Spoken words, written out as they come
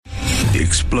The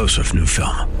explosive new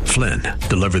film, Flynn,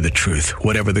 deliver the truth,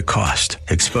 whatever the cost,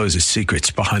 exposes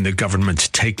secrets behind the government's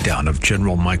takedown of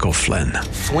General Michael Flynn.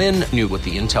 Flynn knew what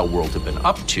the intel world had been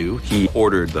up to. He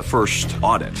ordered the first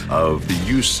audit of the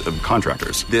use of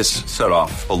contractors. This set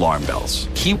off alarm bells.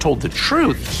 He told the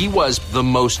truth. He was the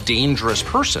most dangerous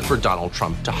person for Donald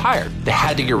Trump to hire. They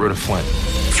had to get rid of Flynn.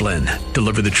 Flynn,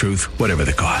 deliver the truth, whatever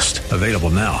the cost. Available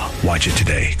now. Watch it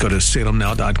today. Go to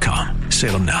salemnow.com.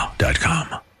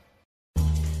 salemnow.com.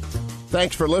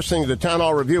 Thanks for listening to the Town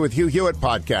Hall Review with Hugh Hewitt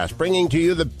podcast, bringing to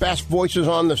you the best voices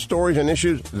on the stories and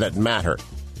issues that matter.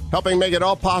 Helping make it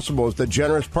all possible is the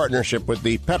generous partnership with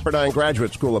the Pepperdine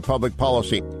Graduate School of Public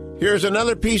Policy. Here's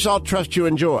another piece I'll trust you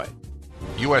enjoy.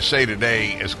 USA Today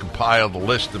has compiled a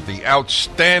list of the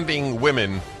outstanding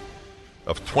women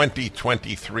of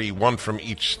 2023, one from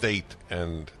each state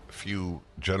and a few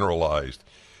generalized.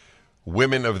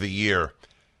 Women of the Year.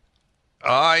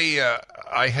 I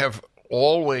have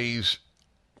always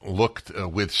looked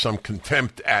with some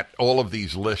contempt at all of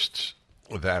these lists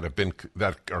that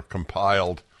are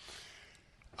compiled.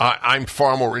 I'm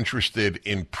far more interested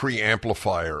in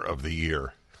Preamplifier of the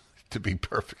Year, to be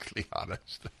perfectly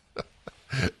honest.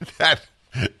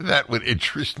 that would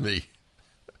interest me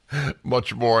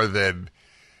much more than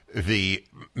the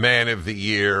Man of the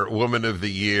Year, Woman of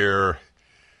the Year,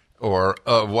 or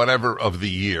whatever of the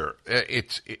year.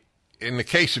 In the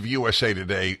case of USA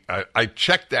Today, I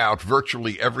checked out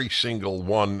virtually every single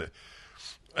one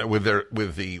with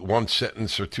the one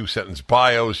sentence or two sentence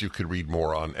bios. You could read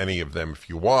more on any of them if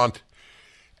you want.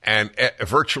 And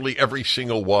virtually every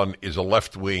single one is a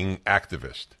left-wing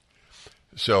activist.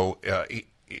 So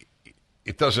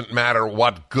it doesn't matter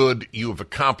what good you've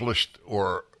accomplished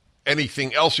or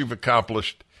anything else you've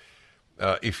accomplished.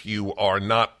 If you are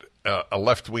not a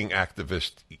left-wing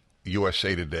activist,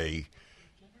 USA Today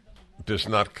does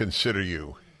not consider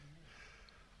you.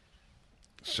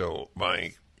 So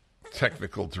my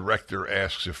technical director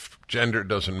asks, if gender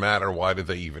doesn't matter, why do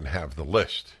they even have the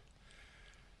list?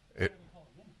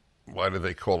 Why do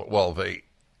they call it? Well, it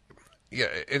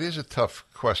is a tough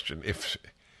question.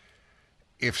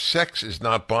 If sex is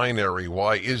not binary,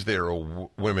 why is there a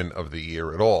Women of the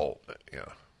Year at all?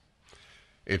 Yeah,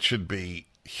 it should be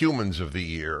Humans of the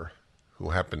Year,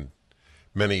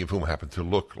 many of whom happen to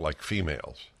look like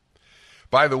females.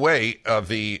 By the way,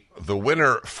 the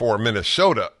winner for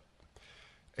Minnesota,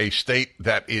 a state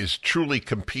that is truly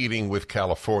competing with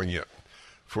California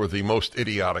for the most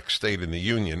idiotic state in the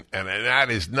union, and that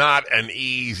is not an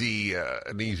easy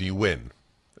win.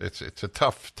 It's a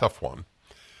tough one.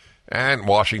 And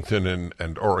Washington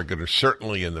and Oregon are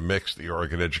certainly in the mix. The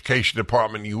Oregon Education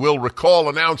Department, you will recall,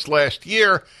 announced last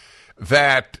year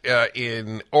that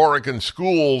in Oregon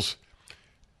schools,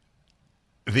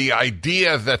 the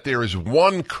idea that there is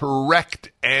one correct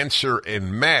answer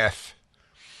in math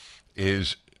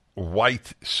is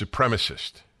white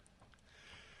supremacist.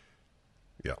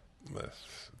 Yeah,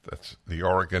 that's the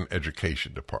Oregon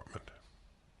Education Department.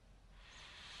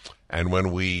 And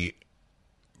when we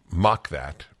mock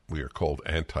that, we are called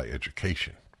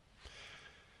anti-education.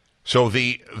 So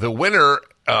the winner,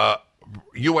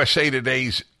 USA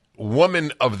Today's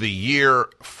Woman of the Year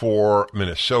for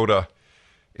Minnesota,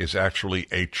 is actually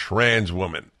a trans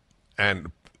woman.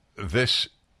 And this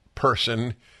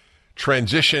person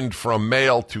transitioned from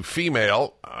male to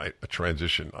female. A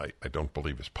transition I don't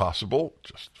believe is possible,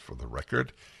 just for the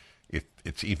record.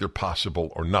 It's either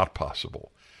possible or not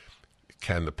possible.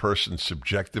 Can the person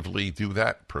subjectively do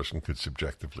that? Person could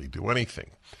subjectively do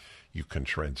anything. You can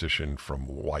transition from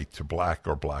white to black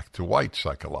or black to white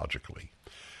psychologically.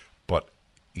 But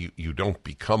you don't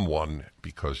become one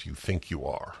because you think you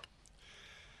are.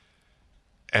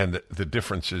 And the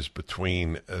differences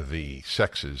between the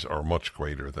sexes are much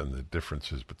greater than the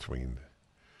differences between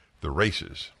the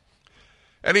races.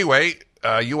 Anyway,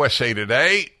 USA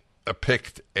Today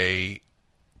picked a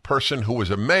person who was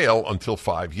a male until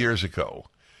 5 years ago.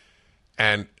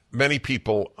 And many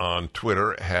people on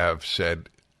Twitter have said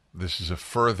this is a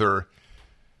further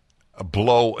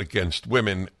blow against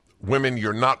women. Women,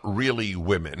 you're not really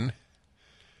women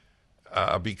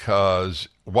because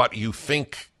what you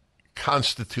think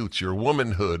constitutes your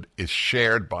womanhood is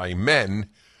shared by men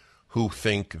who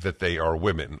think that they are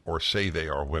women or say they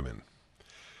are women.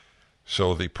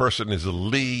 So the person is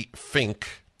Lee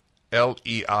Fink,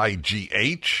 Leigh Finke,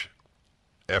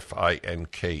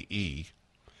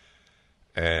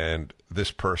 and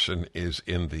this person is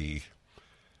in the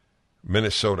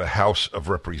Minnesota House of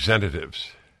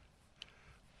Representatives,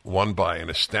 won by an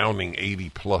astounding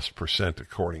 80+%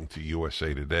 according to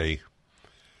USA Today.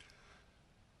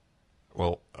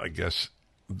 Well, I guess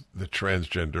the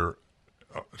transgender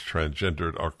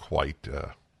transgendered are quite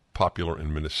popular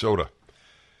in Minnesota.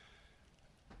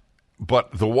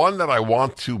 But the one that I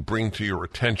want to bring to your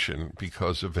attention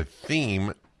because of a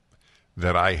theme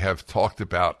that I have talked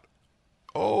about,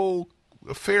 a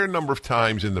fair number of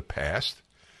times in the past,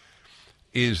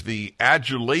 is the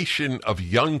adulation of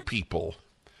young people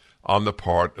on the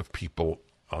part of people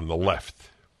on the left.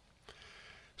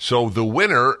 So the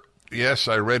winner, yes,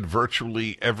 I read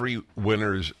virtually every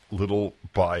winner's little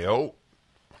bio.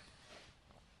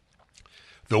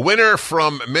 The winner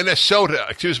from Minnesota,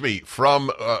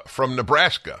 from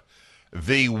Nebraska,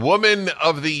 the Woman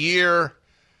of the Year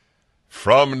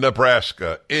from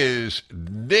Nebraska is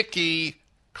Nikki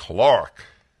Clark.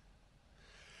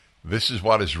 This is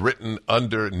what is written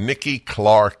under Nikki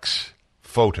Clark's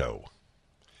photo.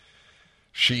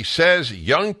 She says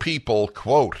young people,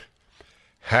 quote,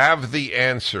 have the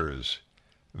answers.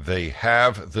 They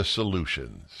have the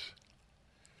solutions.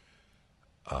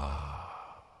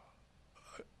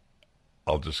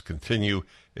 I'll just continue.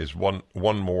 Is one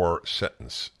more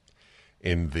sentence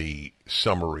in the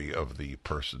summary of the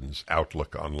person's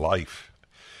outlook on life.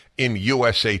 In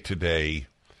USA Today,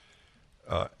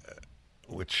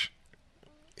 which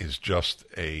is just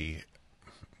a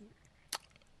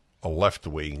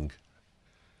left-wing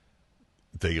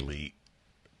daily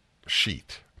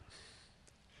sheet.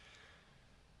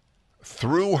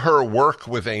 Through her work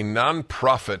with a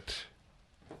nonprofit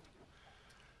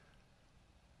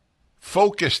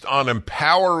focused on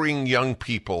empowering young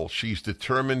people, she's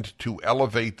determined to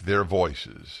elevate their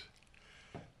voices.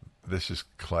 This is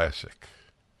classic.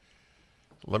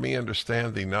 Let me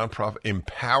understand the nonprofit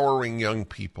empowering young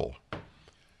people.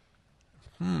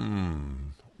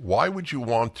 Why would you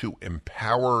want to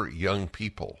empower young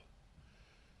people?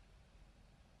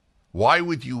 Why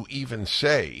would you even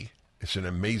say, it's an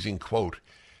amazing quote,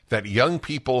 that young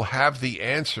people have the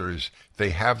answers, they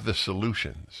have the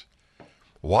solutions?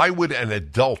 Why would an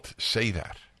adult say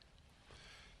that?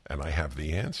 And I have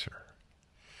the answer.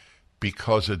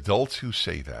 Because adults who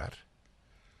say that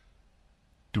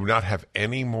do not have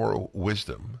any more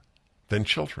wisdom than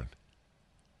children.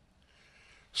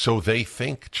 So they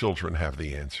think children have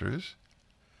the answers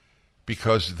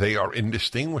because they are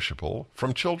indistinguishable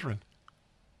from children.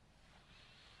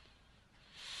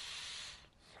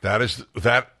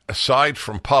 That aside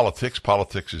from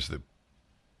politics is the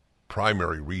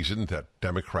primary reason that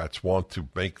Democrats want to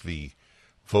make the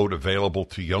vote available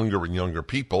to younger and younger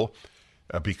people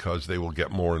because they will get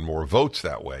more and more votes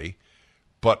that way.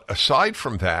 But aside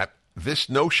from that, this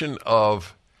notion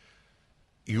of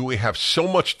you have so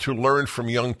much to learn from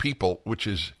young people, which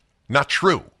is not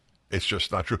true. It's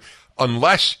just not true.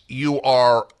 Unless you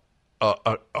are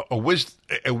a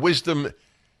wisdom,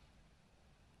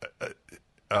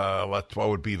 what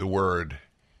would be the word?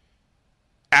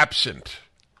 Absent.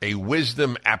 A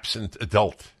wisdom-absent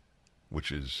adult,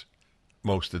 which is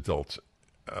most adults,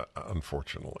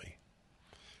 unfortunately,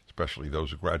 especially those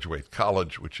who graduate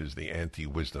college, which is the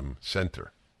anti-wisdom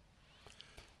center.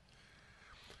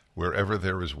 Wherever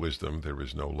there is wisdom, there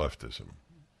is no leftism.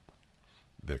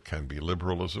 There can be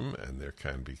liberalism and there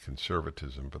can be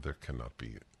conservatism, but there cannot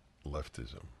be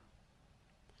leftism.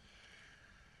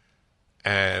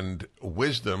 And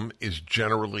wisdom is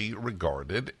generally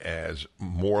regarded as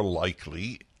more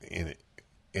likely in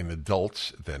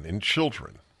adults than in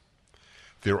children.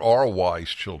 There are wise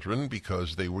children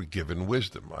because they were given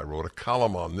wisdom. I wrote a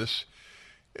column on this,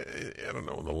 in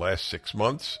the last 6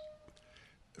 months,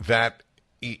 that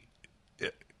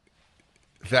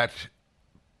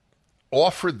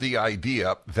offered the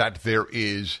idea that there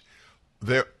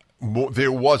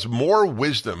was more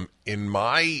wisdom in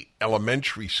my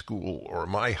elementary school or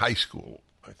my high school,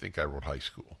 I think I wrote high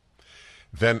school,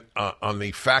 than on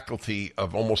the faculty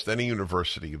of almost any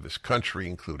university of this country,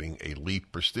 including elite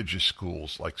prestigious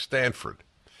schools like Stanford.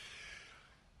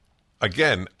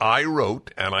 Again, I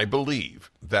wrote and I believe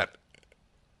that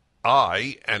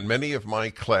I and many of my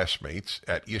classmates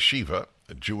at Yeshiva,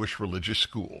 a Jewish religious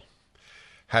school,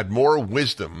 had more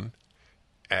wisdom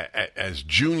as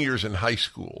juniors in high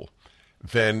school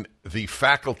than the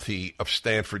faculty of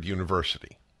Stanford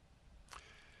University.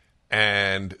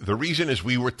 And the reason is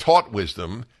we were taught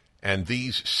wisdom, and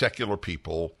these secular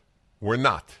people were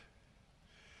not.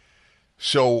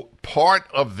 So part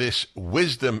of this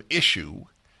wisdom issue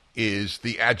is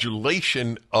the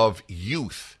adulation of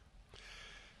youth.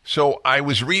 So I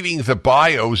was reading the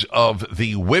bios of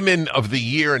the Women of the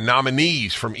Year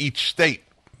nominees from each state,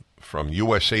 from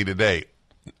USA Today,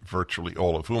 virtually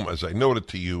all of whom, as I noted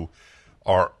to you,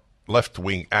 are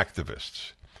left-wing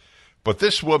activists. But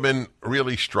this woman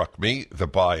really struck me, the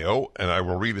bio, and I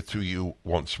will read it to you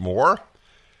once more.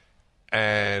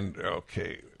 And,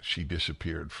 okay, she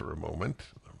disappeared for a moment.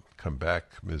 Come back,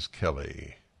 Ms.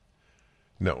 Kelly.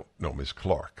 No, Ms.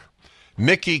 Clark.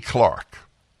 Nikki Clark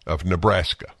of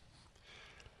Nebraska.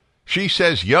 She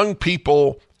says young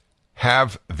people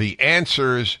have the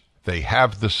answers, they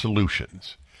have the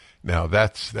solutions. Now,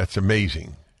 that's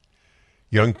amazing.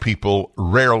 Young people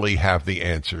rarely have the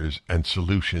answers and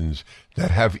solutions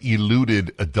that have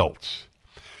eluded adults.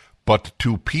 But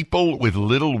to people with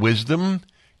little wisdom,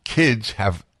 kids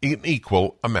have an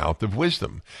equal amount of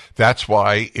wisdom. That's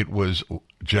why it was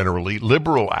generally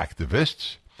liberal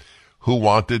activists who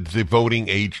wanted the voting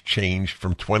age changed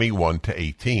from 21 to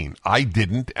 18. I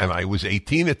didn't, and I was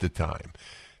 18 at the time.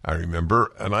 I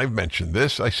remember, and I've mentioned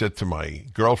this, I said to my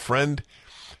girlfriend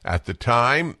at the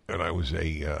time, and I was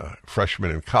a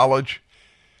freshman in college,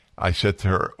 I said to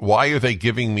her, why are they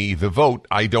giving me the vote?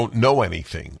 I don't know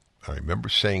anything. I remember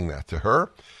saying that to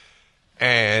her,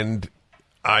 and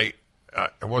it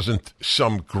wasn't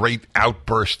some great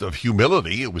outburst of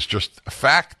humility. It was just a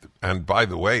fact. And by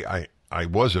the way, I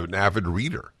was an avid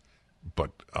reader,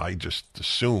 but I just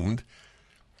assumed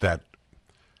that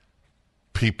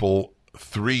people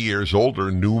 3 years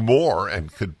older knew more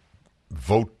and could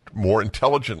vote more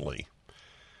intelligently.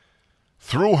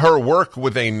 Through her work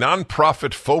with a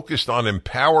nonprofit focused on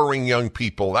empowering young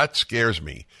people, that scares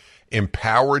me.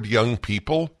 Empowered young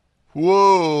people?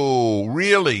 Whoa,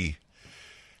 really?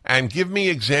 And give me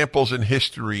examples in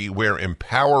history where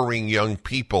empowering young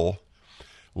people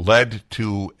led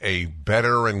to a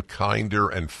better and kinder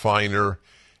and finer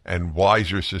and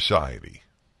wiser society.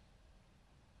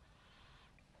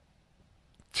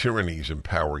 Tyrannies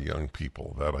empower young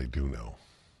people, that I do know.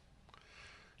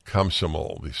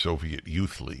 Komsomol, the Soviet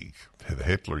Youth League, the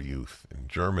Hitler Youth in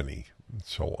Germany, and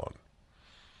so on.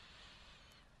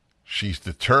 She's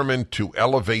determined to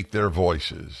elevate their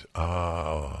voices.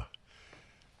 The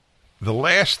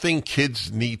last thing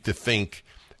kids need to think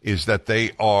is that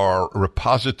they are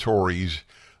repositories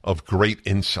of great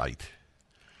insight.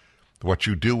 What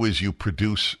you do is you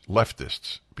produce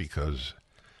leftists because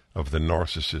of the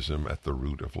narcissism at the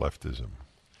root of leftism.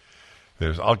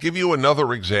 I'll give you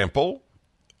another example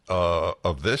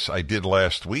of this I did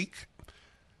last week.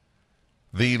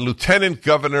 The lieutenant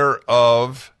governor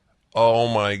of, oh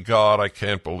my God, I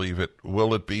can't believe it.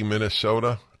 Will it be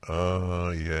Minnesota?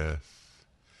 Yes.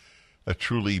 A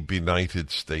truly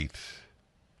benighted state.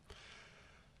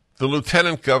 The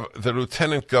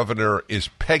lieutenant governor is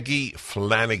Peggy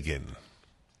Flanagan.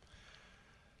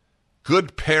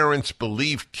 Good parents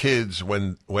believe kids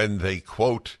when they,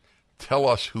 quote, tell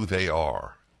us who they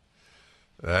are.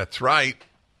 That's right.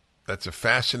 That's a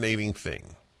fascinating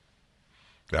thing.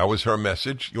 That was her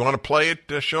message. You want to play it,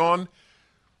 Sean?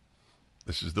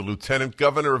 This is the lieutenant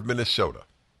governor of Minnesota.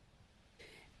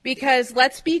 Because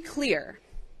let's be clear.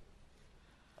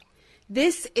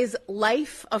 This is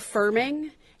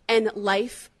life-affirming and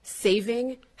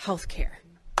life-saving health care.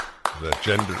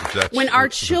 When our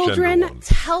children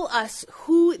tell us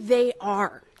who they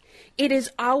are, it is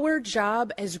our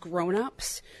job as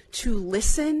grown-ups to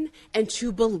listen and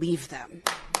to believe them.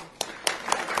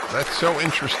 That's so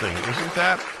interesting, isn't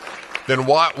that? Then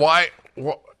what? I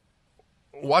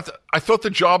thought the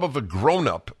job of a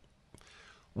grown-up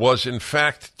was, in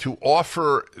fact, to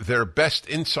offer their best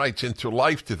insights into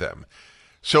life to them.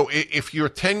 So if your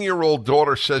 10-year-old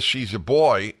daughter says she's a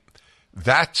boy,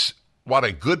 that's what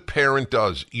a good parent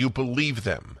does. You believe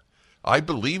them. I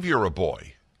believe you're a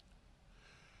boy.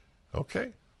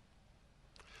 Okay.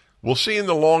 We'll see in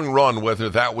the long run whether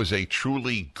that was a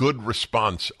truly good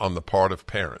response on the part of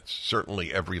parents.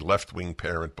 Certainly every left-wing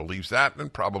parent believes that,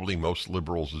 and probably most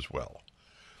liberals as well.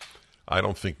 I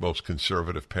don't think most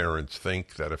conservative parents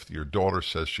think that if your daughter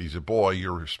says she's a boy,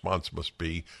 your response must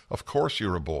be, of course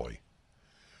you're a boy.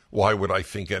 Why would I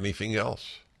think anything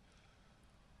else?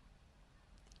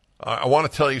 I want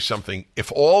to tell you something.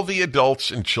 If all the adults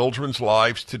in children's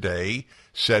lives today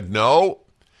said, no,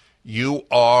 you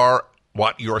are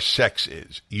what your sex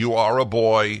is. You are a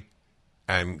boy,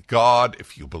 and God,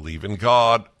 if you believe in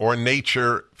God, or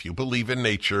nature, if you believe in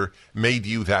nature, made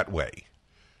you that way.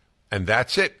 And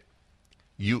that's it.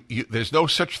 There's no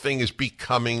such thing as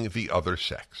becoming the other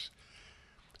sex.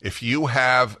 If you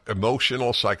have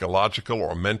emotional, psychological,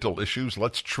 or mental issues,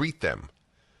 let's treat them.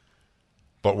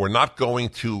 But we're not going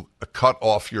to cut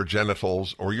off your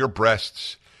genitals or your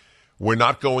breasts. We're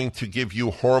not going to give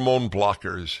you hormone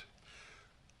blockers.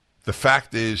 The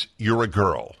fact is, you're a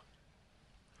girl.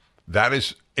 That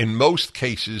is, in most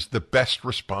cases, the best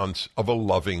response of a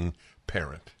loving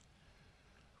parent.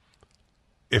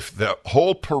 If the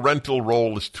whole parental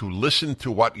role is to listen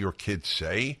to what your kids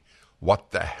say,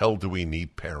 what the hell do we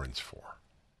need parents for?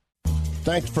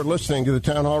 Thanks for listening to the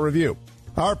Town Hall Review.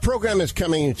 Our program is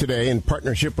coming today in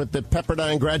partnership with the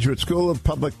Pepperdine Graduate School of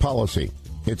Public Policy.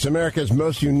 It's America's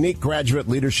most unique graduate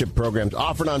leadership programs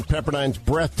offered on Pepperdine's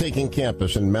breathtaking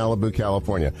campus in Malibu,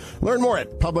 California. Learn more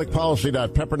at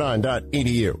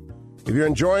publicpolicy.pepperdine.edu. If you're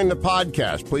enjoying the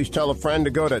podcast, please tell a friend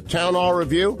to go to Town Hall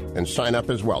Review and sign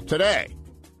up as well today.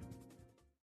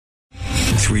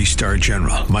 3-star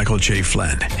General Michael J.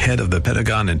 Flynn, head of the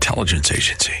Pentagon Intelligence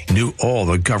Agency, knew all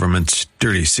the government's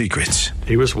dirty secrets.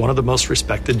 He was one of the most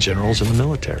respected generals in the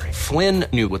military. Flynn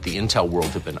knew what the intel world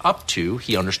had been up to.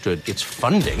 He understood its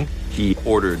funding. He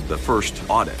ordered the first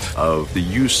audit of the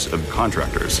use of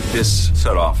contractors. This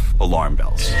set off alarm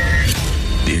bells.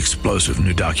 The explosive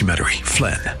new documentary,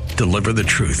 Flynn, Deliver the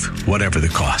Truth, Whatever the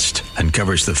Cost,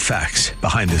 uncovers the facts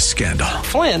behind this scandal.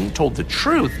 Flynn told the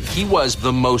truth. He was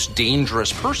the most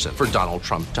dangerous person for Donald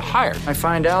Trump to hire. I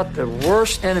find out the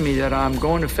worst enemy that I'm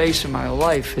going to face in my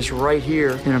life is right here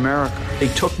in America. They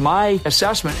took my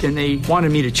assessment and they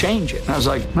wanted me to change it. And I was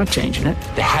like, I'm not changing it.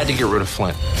 They had to get rid of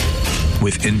Flynn.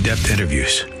 With in-depth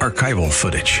interviews, archival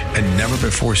footage, and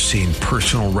never-before-seen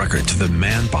personal records of the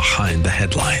man behind the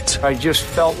headlines. I just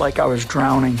felt like I was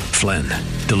drowning. Flynn,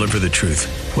 Deliver the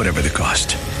Truth, Whatever the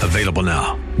Cost. Available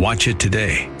now. Watch it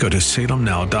today. Go to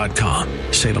salemnow.com.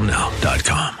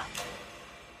 salemnow.com.